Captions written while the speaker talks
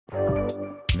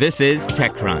This is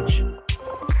TechCrunch.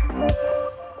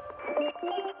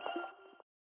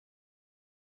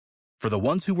 For the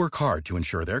ones who work hard to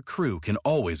ensure their crew can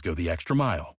always go the extra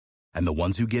mile, and the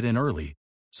ones who get in early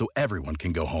so everyone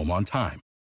can go home on time,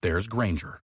 there's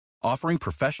Grainger, offering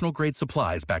professional-grade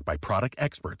supplies backed by product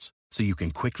experts so you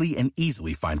can quickly and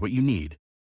easily find what you need.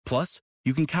 Plus,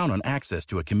 you can count on access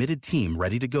to a committed team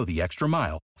ready to go the extra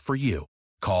mile for you.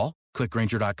 Call, click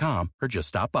Grainger.com, or just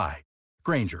stop by.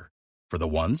 Grainger, for the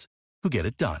ones who get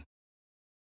it done.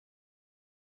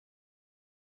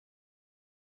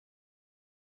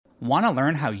 Want to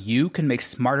learn how you can make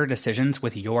smarter decisions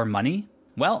with your money?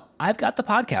 Well, I've got the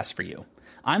podcast for you.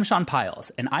 I'm Sean Piles,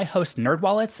 and I host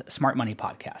NerdWallet's Smart Money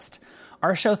Podcast.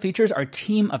 Our show features our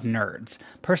team of nerds,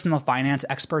 personal finance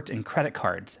experts in credit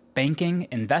cards, banking,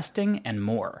 investing, and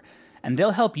more. And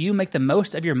they'll help you make the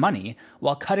most of your money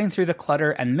while cutting through the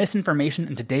clutter and misinformation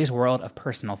in today's world of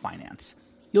personal finance.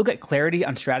 You'll get clarity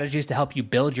on strategies to help you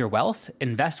build your wealth,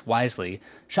 invest wisely,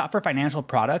 shop for financial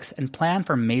products, and plan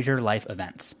for major life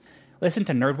events. Listen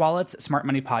to NerdWallet's Smart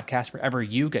Money Podcast wherever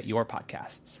you get your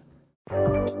podcasts.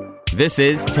 This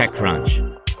is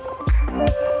TechCrunch.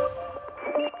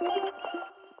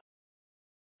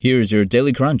 Here's your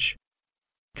Daily Crunch.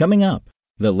 Coming up,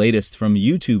 the latest from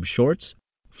YouTube Shorts,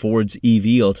 Ford's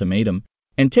EV ultimatum,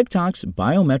 and TikTok's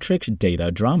biometric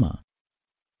data drama.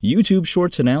 YouTube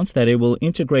Shorts announced that it will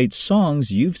integrate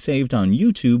songs you've saved on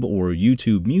YouTube or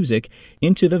YouTube Music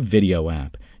into the video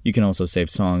app. You can also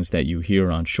save songs that you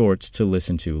hear on Shorts to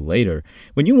listen to later.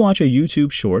 When you watch a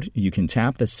YouTube Short, you can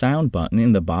tap the sound button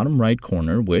in the bottom right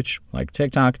corner, which, like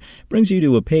TikTok, brings you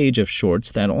to a page of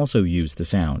Shorts that also use the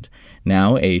sound.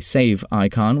 Now, a save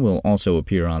icon will also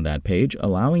appear on that page,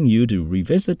 allowing you to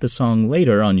revisit the song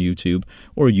later on YouTube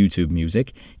or YouTube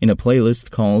Music in a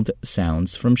playlist called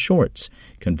Sounds from Shorts.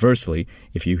 Conversely,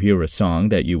 if you hear a song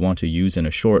that you want to use in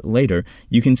a short later,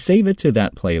 you can save it to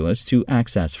that playlist to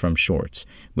access from Shorts.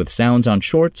 With sounds on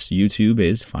Shorts, YouTube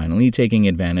is finally taking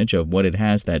advantage of what it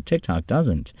has that TikTok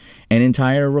doesn't: an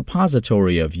entire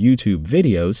repository of YouTube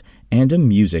videos and a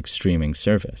music streaming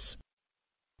service.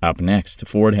 Up next,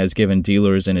 Ford has given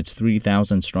dealers in its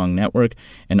 3,000-strong network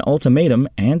an ultimatum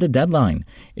and a deadline.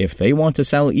 If they want to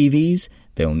sell EVs,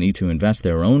 they'll need to invest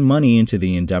their own money into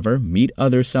the endeavor, meet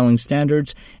other selling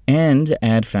standards, and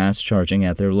add fast charging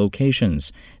at their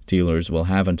locations. Dealers will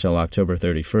have until October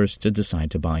 31st to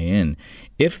decide to buy in.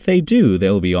 If they do,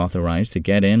 they'll be authorized to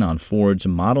get in on Ford's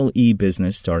Model E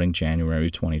business starting January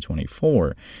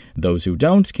 2024. Those who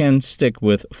don't can stick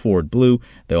with Ford Blue,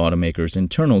 the automaker's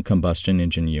internal combustion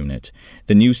engine unit.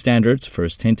 The new standards,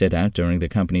 first hinted at during the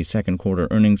company's second quarter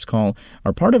earnings call,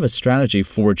 are part of a strategy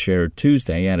Ford shared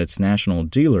Tuesday at its national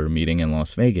dealer meeting in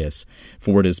Las Vegas.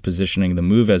 Ford is positioning the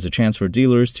move as a chance for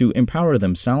dealers to empower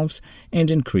themselves and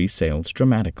increase sales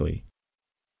dramatically.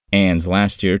 And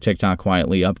last year, TikTok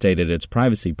quietly updated its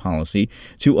privacy policy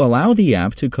to allow the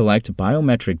app to collect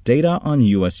biometric data on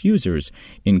U.S. users,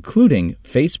 including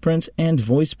face prints and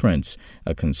voice prints,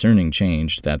 a concerning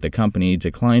change that the company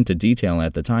declined to detail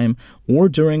at the time or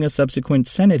during a subsequent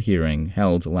Senate hearing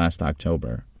held last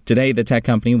October. Today, the tech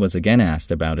company was again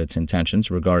asked about its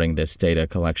intentions regarding this data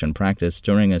collection practice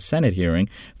during a Senate hearing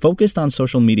focused on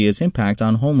social media's impact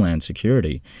on homeland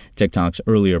security. TikTok's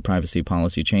earlier privacy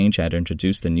policy change had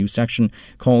introduced a new section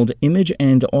called Image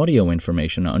and Audio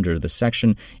Information under the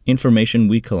section Information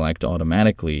We Collect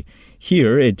Automatically.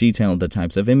 Here, it detailed the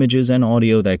types of images and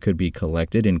audio that could be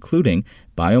collected, including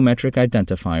biometric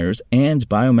identifiers and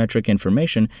biometric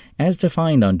information as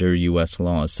defined under U.S.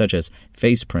 laws, such as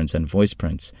face prints and voice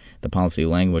prints. The policy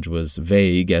language was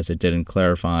vague, as it didn't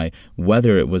clarify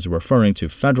whether it was referring to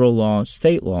federal law,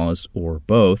 state laws, or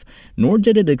both, nor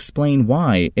did it explain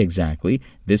why exactly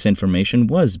this information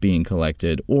was being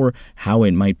collected or how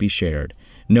it might be shared.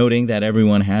 Noting that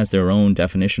everyone has their own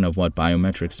definition of what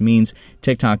biometrics means,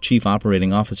 TikTok Chief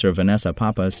Operating Officer Vanessa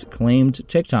Pappas claimed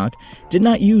TikTok did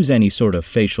not use any sort of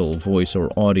facial, voice, or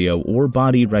audio or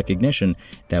body recognition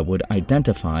that would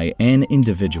identify an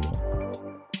individual.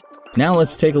 Now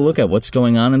let's take a look at what's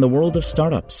going on in the world of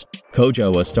startups.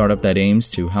 Kojo, a startup that aims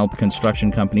to help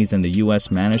construction companies in the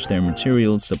U.S. manage their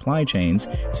materials supply chains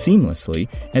seamlessly,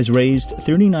 has raised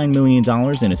 $39 million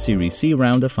in a Series C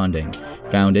round of funding.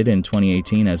 Founded in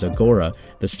 2018 as Agora,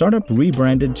 the startup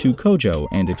rebranded to Kojo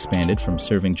and expanded from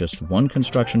serving just one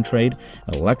construction trade,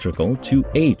 electrical, to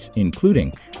 8,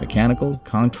 including mechanical,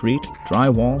 concrete,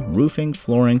 drywall, roofing,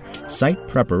 flooring, site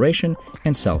preparation,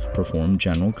 and self-performed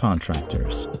general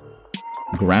contractors.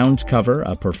 GroundCover,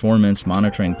 a performance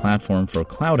monitoring platform for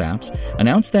cloud apps,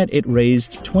 announced that it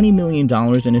raised $20 million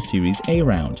in a Series A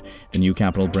round. The new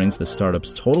capital brings the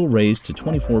startup's total raise to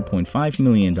 $24.5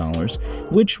 million,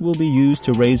 which will be used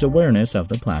to raise awareness of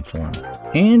the platform.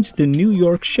 And the New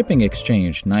York shipping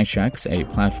exchange, NYSHEX, a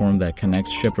platform that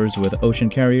connects shippers with ocean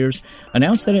carriers,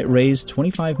 announced that it raised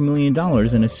 $25 million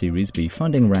in a Series B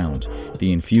funding round.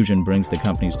 The infusion brings the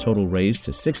company's total raise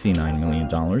to $69 million,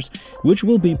 which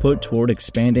will be put toward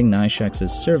expanding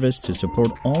NYSHEX's service to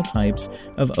support all types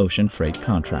of ocean freight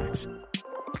contracts.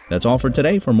 That's all for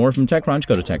today. For more from TechCrunch,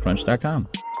 go to TechCrunch.com.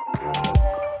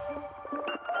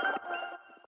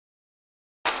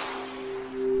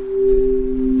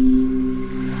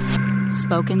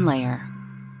 Spoken Layer.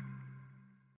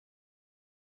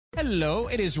 Hello,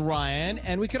 it is Ryan,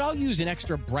 and we could all use an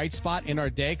extra bright spot in our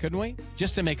day, couldn't we?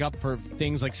 Just to make up for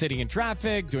things like sitting in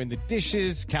traffic, doing the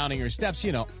dishes, counting your steps,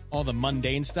 all the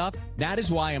mundane stuff. That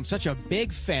is why I'm such a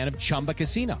big fan of Chumba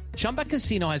Casino. Chumba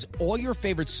Casino has all your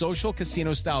favorite social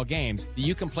casino-style games that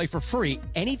you can play for free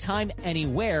anytime,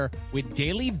 anywhere with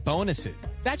daily bonuses.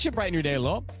 That should brighten your day a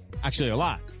little. Actually, a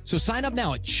lot. So sign up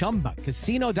now at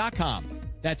ChumbaCasino.com.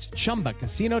 That's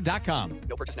ChumbaCasino.com.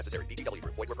 No purchase necessary. VGW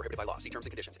Group. Void where prohibited by law. See terms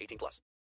and conditions. 18+.